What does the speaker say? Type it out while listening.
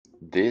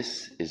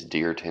This is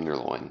deer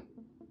tenderloin.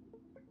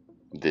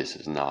 This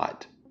is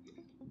not.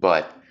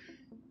 But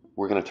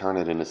we're going to turn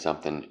it into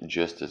something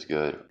just as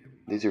good.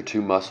 These are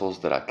two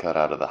muscles that I cut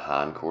out of the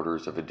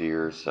hindquarters of a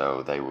deer,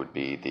 so they would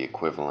be the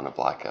equivalent of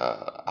like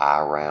a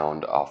eye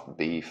round off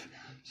beef.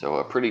 So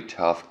a pretty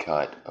tough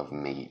cut of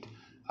meat.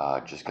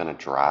 Just going to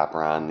dry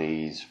brine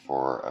these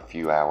for a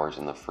few hours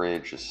in the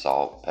fridge, just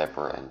salt,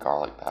 pepper, and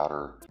garlic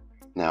powder.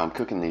 Now I'm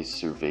cooking these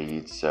sous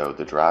vide, so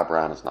the dry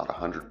brine is not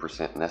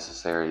 100%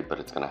 necessary, but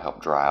it's going to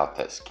help dry out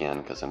that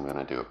skin because I'm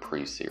going to do a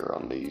pre-sear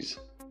on these.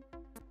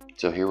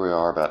 So here we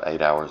are about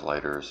 8 hours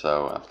later.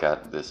 So I've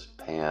got this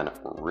pan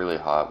really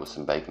hot with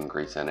some bacon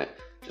grease in it.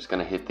 Just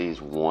going to hit these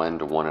 1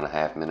 to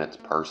 1.5 minutes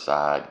per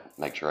side.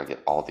 Make sure I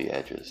get all the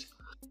edges.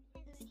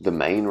 The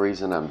main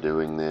reason I'm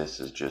doing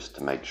this is just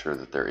to make sure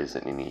that there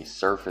isn't any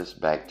surface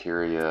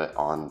bacteria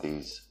on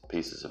these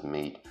pieces of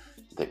meat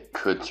that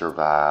could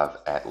survive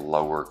at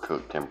lower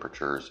cook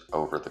temperatures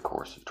over the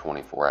course of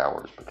 24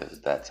 hours, because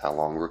that's how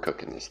long we're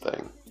cooking this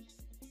thing.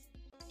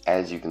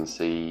 As you can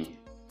see,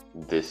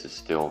 this is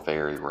still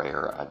very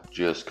rare. I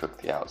just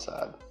cooked the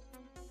outside.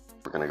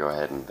 We're going to go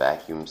ahead and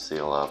vacuum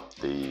seal up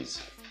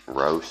these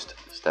roast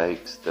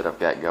steaks that I've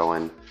got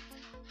going,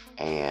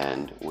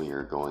 and we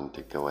are going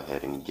to go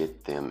ahead and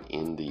get them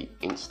in the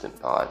Instant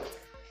Pot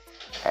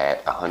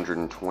at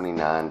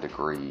 129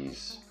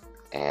 degrees,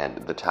 and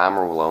the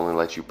timer will only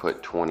let you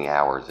put 20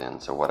 hours in.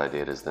 So what I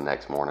did is the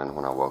next morning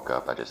when I woke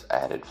up, I just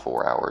added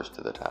 4 hours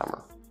to the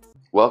timer.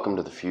 Welcome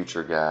to the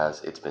future,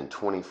 guys. It's been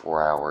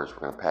 24 hours.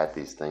 We're going to pat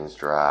these things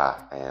dry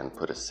and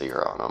put a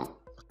sear on them.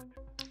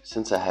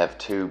 Since I have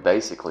two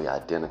basically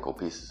identical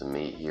pieces of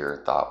meat here,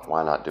 I thought,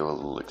 why not do a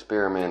little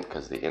experiment,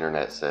 because the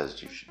internet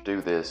says you should do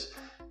this.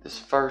 This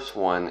first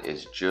one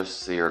is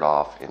just seared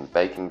off in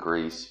bacon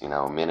grease,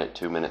 a minute,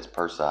 2 minutes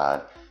per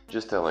side,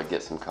 just till I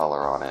get some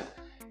color on it.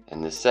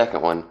 And this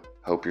second one,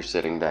 hope you're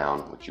sitting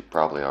down, which you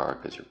probably are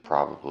because you're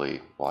probably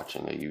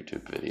watching a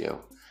YouTube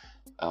video.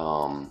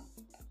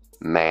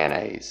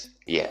 Mayonnaise.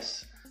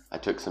 Yes, I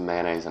took some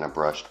mayonnaise and I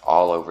brushed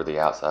all over the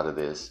outside of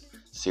this,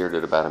 seared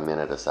it about a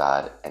minute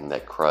aside, and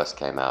that crust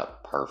came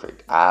out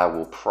perfect. I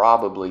will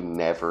probably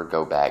never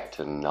go back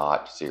to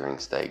not searing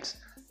steaks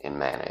in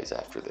mayonnaise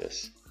after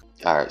this.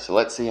 Alright, so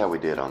let's see how we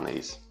did on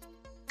these.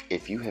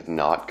 If you have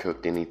not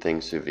cooked anything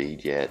sous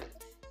vide yet,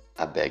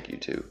 I beg you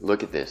to.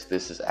 Look at this.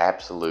 This is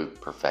absolute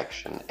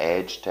perfection.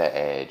 Edge to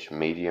edge,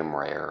 medium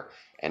rare,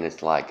 and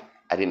it's like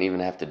I didn't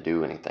even have to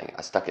do anything.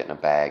 I stuck it in a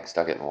bag,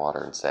 stuck it in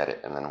water, and set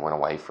it, and then went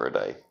away for a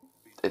day.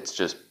 It's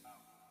just,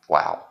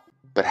 wow.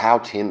 But how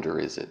tender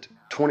is it?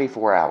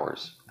 24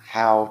 hours.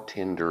 How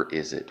tender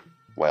is it?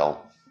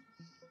 Well,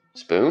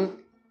 spoon?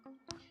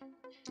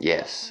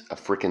 Yes, a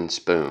freaking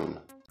spoon.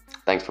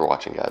 Thanks for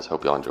watching, guys.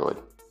 Hope y'all enjoyed.